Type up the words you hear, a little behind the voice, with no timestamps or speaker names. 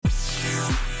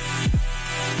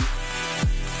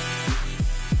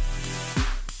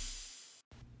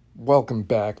Welcome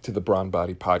back to the Brawn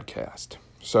Body Podcast.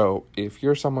 So, if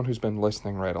you're someone who's been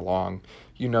listening right along,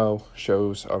 you know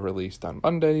shows are released on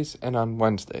Mondays and on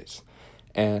Wednesdays.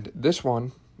 And this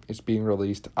one is being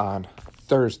released on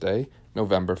Thursday,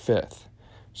 November 5th.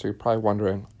 So you're probably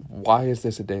wondering, why is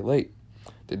this a day late?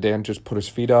 Did Dan just put his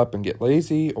feet up and get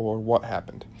lazy, or what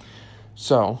happened?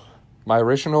 So, my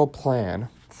original plan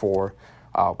for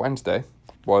Wednesday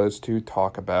was to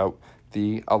talk about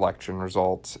the election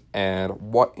results and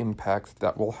what impact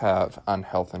that will have on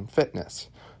health and fitness.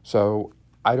 So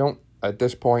I don't, at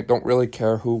this point, don't really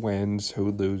care who wins,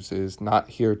 who loses, not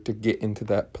here to get into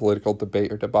that political debate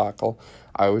or debacle.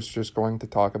 I was just going to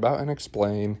talk about and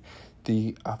explain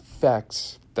the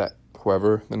effects that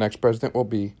whoever the next president will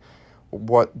be,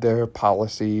 what their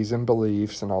policies and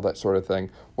beliefs and all that sort of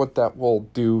thing, what that will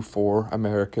do for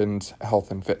Americans'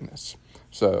 health and fitness.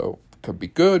 So could be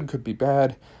good, could be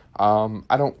bad.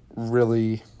 I don't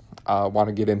really want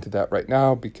to get into that right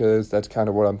now because that's kind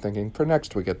of what I'm thinking for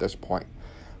next week at this point.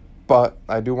 But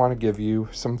I do want to give you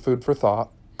some food for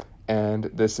thought, and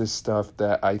this is stuff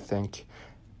that I think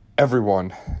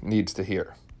everyone needs to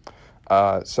hear.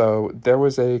 So there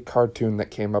was a cartoon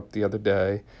that came up the other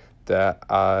day that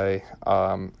I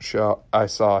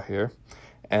saw here,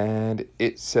 and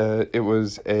it said it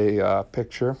was a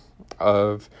picture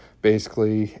of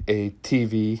basically a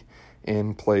TV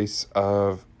in place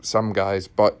of some guy's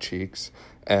butt cheeks,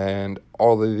 and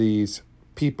all of these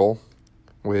people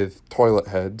with toilet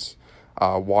heads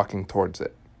walking towards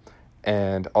it.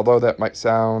 And although that might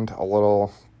sound a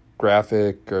little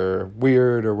graphic or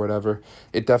weird or whatever,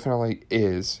 it definitely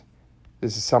is.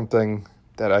 This is something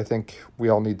that I think we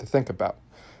all need to think about.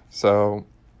 So,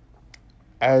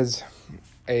 as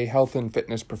a health and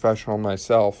fitness professional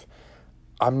myself,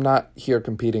 I'm not here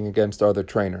competing against other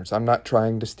trainers. I'm not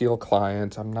trying to steal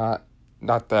clients. I'm not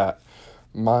that.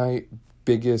 My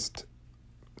biggest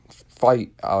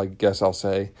fight, I guess I'll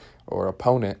say, or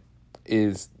opponent,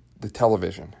 is the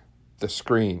television, the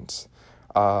screens.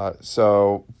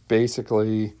 So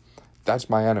basically, that's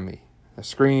my enemy. The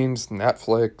screens,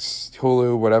 Netflix,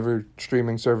 Hulu, whatever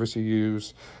streaming service you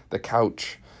use, the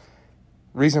couch.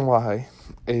 Reason why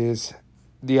is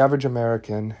the average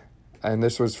American, and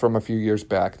this was from a few years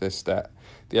back, this stat,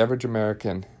 the average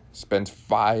American spends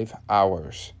 5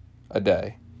 hours a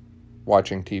day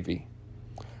watching TV.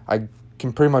 I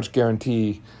can pretty much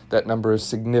guarantee that number is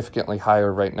significantly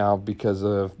higher right now because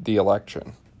of the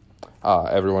election.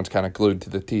 Everyone's kind of glued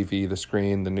to the TV, the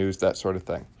screen, the news, that sort of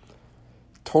thing.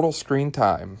 Total screen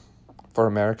time for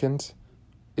Americans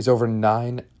is over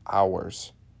 9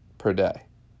 hours per day.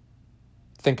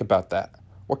 Think about that.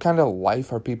 What kind of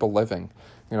life are people living?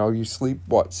 You know, you sleep,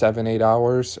 7-8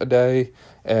 hours a day,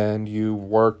 and you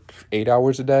work 8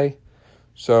 hours a day.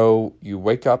 So you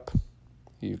wake up,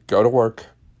 you go to work,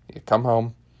 you come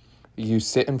home, you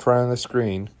sit in front of the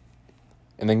screen,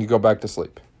 and then you go back to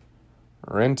sleep.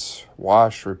 Rinse,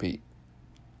 wash, repeat.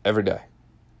 Every day.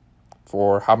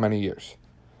 For how many years?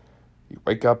 You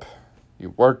wake up,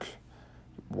 you work,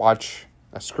 you watch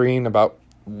a screen about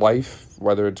life,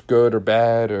 whether it's good or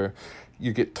bad, or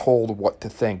you get told what to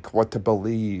think, what to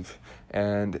believe,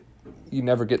 and you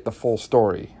never get the full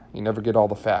story. You never get all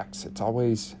the facts. It's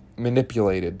always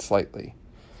manipulated slightly.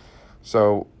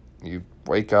 So you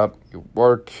wake up, you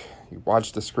work, you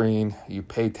watch the screen, you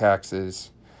pay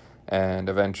taxes, and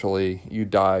eventually you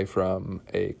die from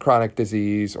a chronic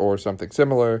disease or something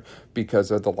similar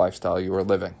because of the lifestyle you were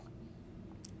living.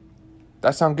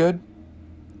 That sound good?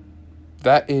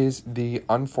 That is the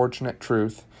unfortunate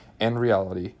truth and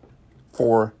reality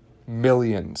for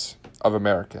millions of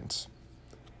Americans.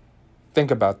 Think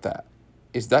about that.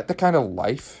 Is that the kind of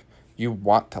life you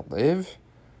want to live?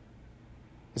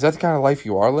 Is that the kind of life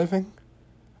you are living?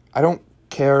 I don't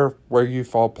care where you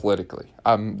fall politically.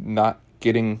 I'm not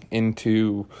getting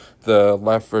into the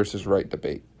left versus right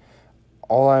debate.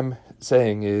 All I'm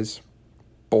saying is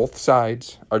both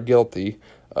sides are guilty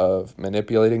of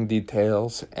manipulating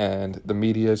details, and the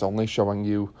media is only showing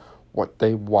you what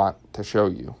they want to show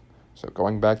you. So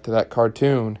going back to that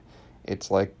cartoon,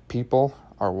 it's like people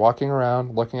are walking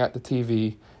around looking at the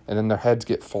TV, and then their heads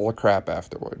get full of crap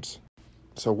afterwards.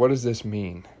 So what does this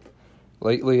mean?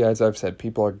 Lately, as I've said,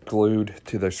 people are glued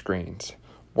to their screens.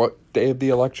 What day of the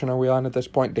election are we on at this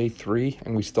point? Day 3,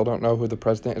 and we still don't know who the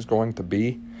president is going to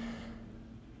be?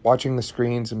 Watching the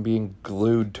screens and being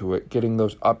glued to it, getting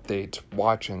those updates,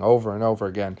 watching over and over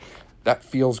again, that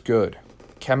feels good.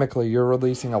 Chemically, you're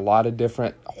releasing a lot of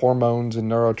different hormones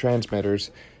and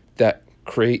neurotransmitters that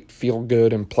create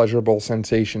feel-good and pleasurable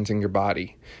sensations in your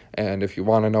body. And if you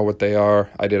want to know what they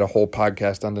are, I did a whole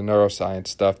podcast on the neuroscience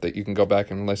stuff that you can go back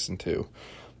and listen to.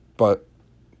 But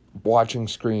watching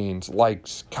screens,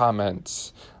 likes,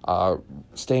 comments,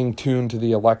 staying tuned to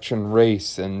the election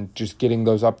race and just getting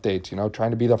those updates,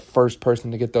 trying to be the first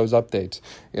person to get those updates.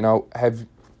 Have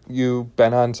you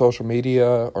been on social media,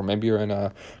 or maybe you're in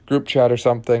a group chat or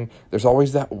something? There's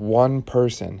always that one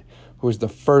person who is the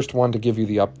first one to give you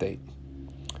the update.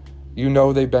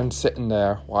 They've been sitting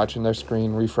there watching their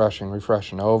screen,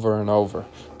 refreshing over and over.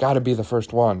 Got to be the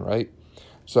first one, right?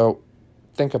 So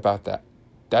think about that.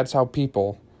 That's how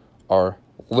people are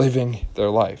living their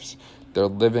lives. They're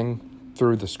living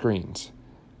through the screens.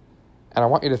 And I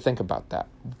want you to think about that.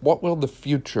 What will the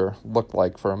future look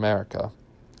like for America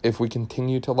if we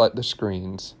continue to let the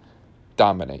screens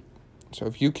dominate? So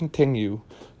if you continue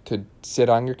to sit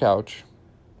on your couch,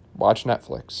 watch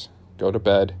Netflix, go to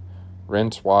bed,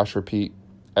 rinse, wash, repeat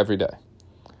every day.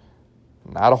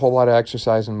 Not a whole lot of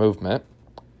exercise and movement.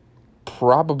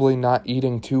 Probably not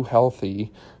eating too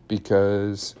healthy,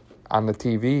 because on the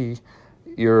TV,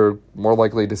 you're more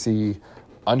likely to see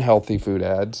unhealthy food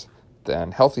ads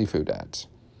than healthy food ads.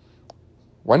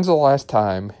 When's the last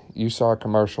time you saw a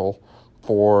commercial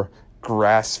for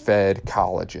grass-fed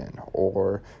collagen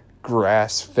or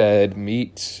grass-fed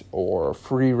meats or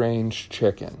free-range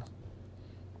chicken?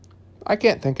 I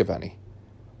can't think of any.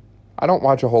 I don't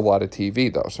watch a whole lot of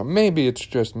TV, though, so maybe it's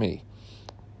just me.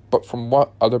 But from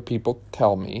what other people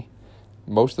tell me,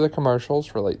 most of the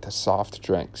commercials relate to soft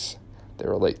drinks. They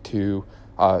relate to,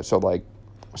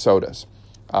 sodas.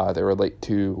 They relate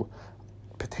to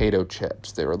potato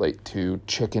chips. They relate to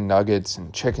chicken nuggets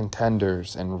and chicken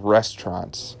tenders and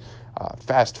restaurants,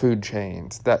 fast food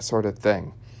chains, that sort of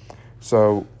thing.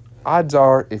 So odds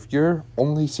are, if you're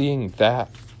only seeing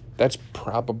that, that's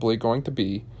probably going to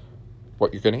be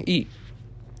what you're going to eat.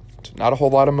 It's not a whole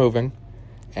lot of moving,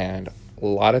 and a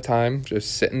lot of time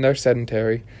just sitting there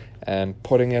sedentary and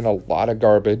putting in a lot of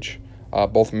garbage,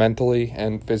 both mentally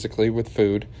and physically with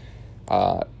food.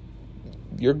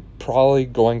 You're probably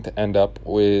going to end up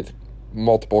with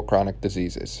multiple chronic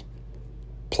diseases.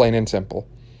 Plain and simple.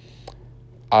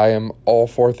 I am all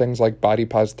for things like body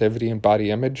positivity and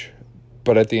body image,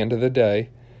 but at the end of the day,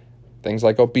 things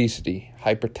like obesity,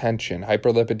 hypertension,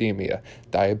 hyperlipidemia,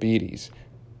 diabetes,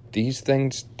 these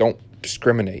things don't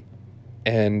discriminate.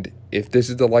 And if this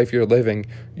is the life you're living,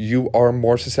 you are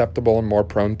more susceptible and more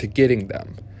prone to getting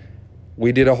them.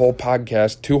 We did two whole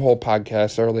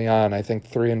podcasts early on, I think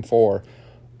 3 and 4,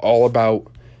 all about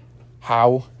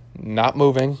how not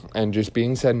moving and just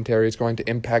being sedentary is going to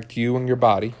impact you and your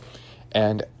body,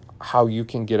 and how you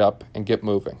can get up and get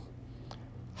moving.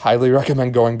 Highly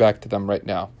recommend going back to them right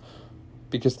now,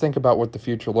 because think about what the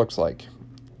future looks like.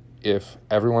 If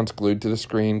everyone's glued to the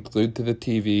screen, glued to the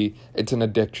TV, it's an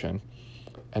addiction,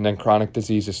 and then chronic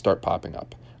diseases start popping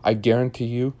up. I guarantee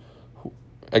you,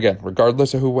 again,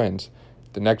 regardless of who wins,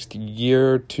 the next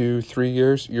year, 2, 3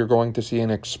 years, you're going to see an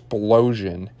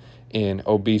explosion in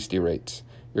obesity rates.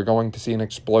 You're going to see an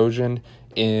explosion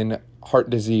in heart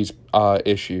disease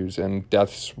issues and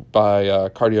deaths by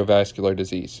cardiovascular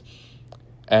disease.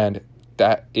 And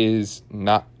that is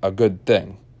not a good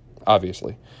thing,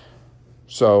 obviously.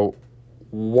 So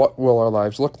what will our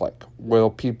lives look like? Will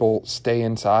people stay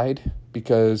inside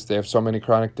because they have so many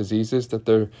chronic diseases that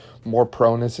they're more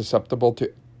prone and susceptible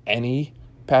to any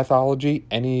pathology,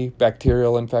 any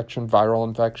bacterial infection, viral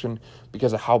infection,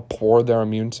 because of how poor their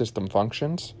immune system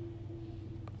functions?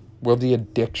 Will the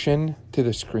addiction to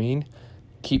the screen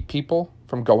keep people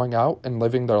from going out and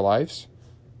living their lives?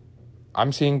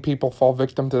 I'm seeing people fall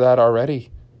victim to that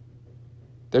already.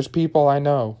 There's people I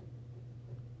know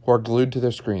who are glued to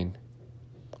their screen,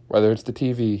 whether it's the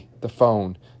TV, the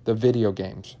phone, the video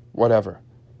games, whatever.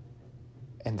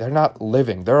 And they're not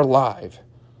living, they're alive,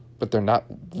 but they're not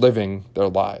living their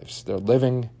lives. They're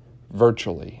living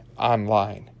virtually,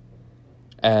 online.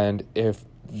 And if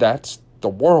that's the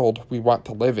world we want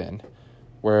to live in,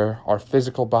 where our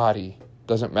physical body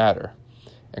doesn't matter,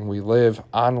 and we live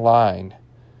online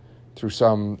through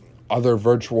some other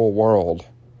virtual world,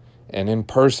 and in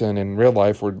person, in real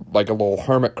life, we're like a little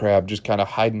hermit crab just kind of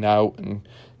hiding out and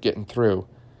getting through.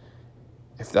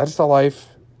 If that's the life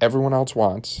everyone else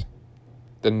wants,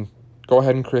 then go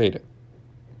ahead and create it.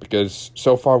 Because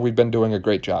so far we've been doing a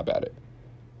great job at it.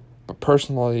 But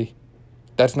personally,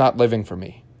 that's not living for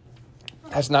me.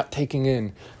 That's not taking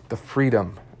in the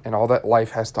freedom and all that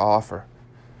life has to offer.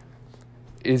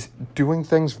 Is doing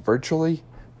things virtually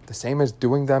the same as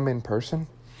doing them in person?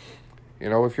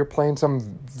 If you're playing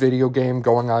some video game,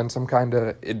 going on some kind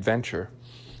of adventure,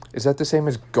 is that the same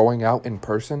as going out in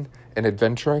person and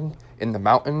adventuring in the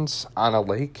mountains, on a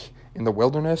lake, in the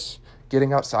wilderness,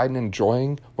 getting outside and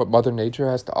enjoying what Mother Nature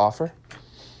has to offer?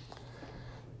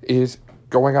 Is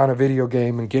going on a video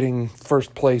game and getting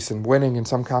first place and winning in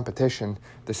some competition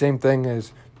the same thing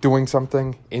as doing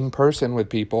something in person with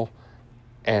people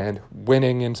and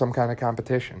winning in some kind of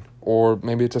competition? Or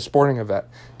maybe it's a sporting event,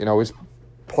 is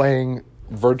playing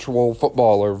virtual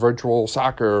football or virtual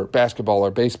soccer or basketball or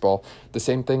baseball the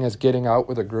same thing as getting out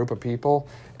with a group of people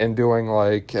and doing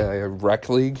like a rec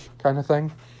league kind of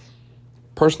thing?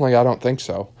 Personally, I don't think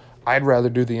so. I'd rather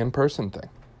do the in-person thing.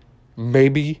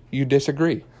 Maybe you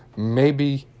disagree.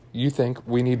 Maybe you think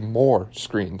we need more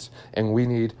screens and we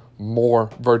need more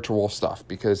virtual stuff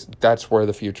because that's where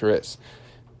the future is.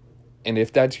 And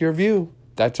if that's your view,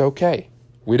 that's okay.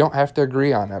 We don't have to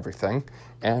agree on everything.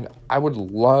 And I would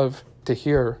love to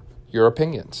hear your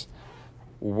opinions.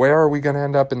 Where are we going to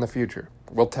end up in the future?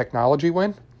 Will technology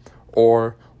win?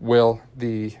 Or will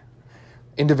the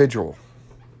individual,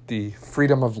 the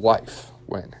freedom of life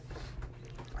win?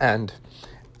 And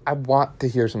I want to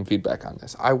hear some feedback on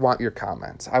this. I want your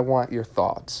comments. I want your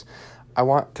thoughts. I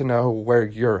want to know where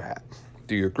you're at.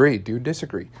 Do you agree? Do you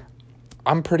disagree?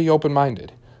 I'm pretty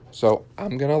open-minded. So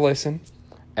I'm going to listen,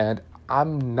 and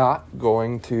I'm not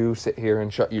going to sit here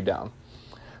and shut you down.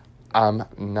 I'm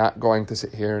not going to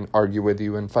sit here and argue with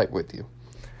you and fight with you.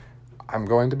 I'm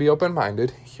going to be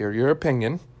open-minded, hear your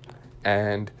opinion,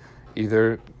 and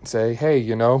either say, hey,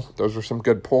 those were some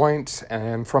good points,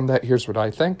 and from that, here's what I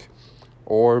think,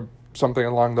 or something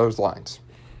along those lines.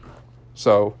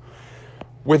 So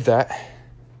with that,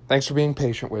 thanks for being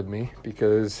patient with me,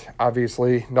 because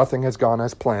obviously nothing has gone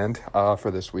as planned for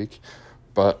this week,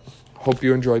 but hope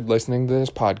you enjoyed listening to this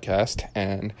podcast,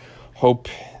 and hope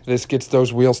this gets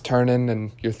those wheels turning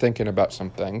and you're thinking about some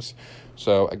things.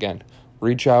 So again,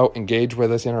 reach out, engage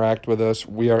with us, interact with us.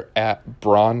 We are at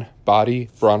Brawn Body,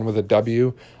 Brawn with a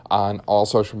W, on all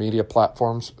social media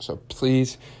platforms. So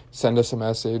please send us a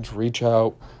message, reach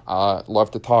out.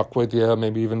 Love to talk with you,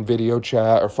 maybe even video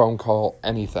chat or phone call,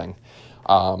 anything.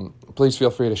 Please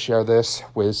feel free to share this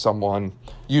with someone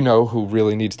who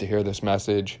really needs to hear this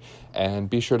message. And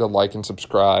be sure to like and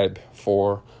subscribe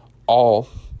for all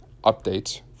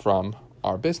updates from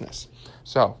our business.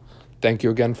 So thank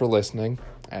you again for listening,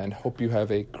 and hope you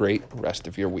have a great rest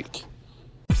of your week.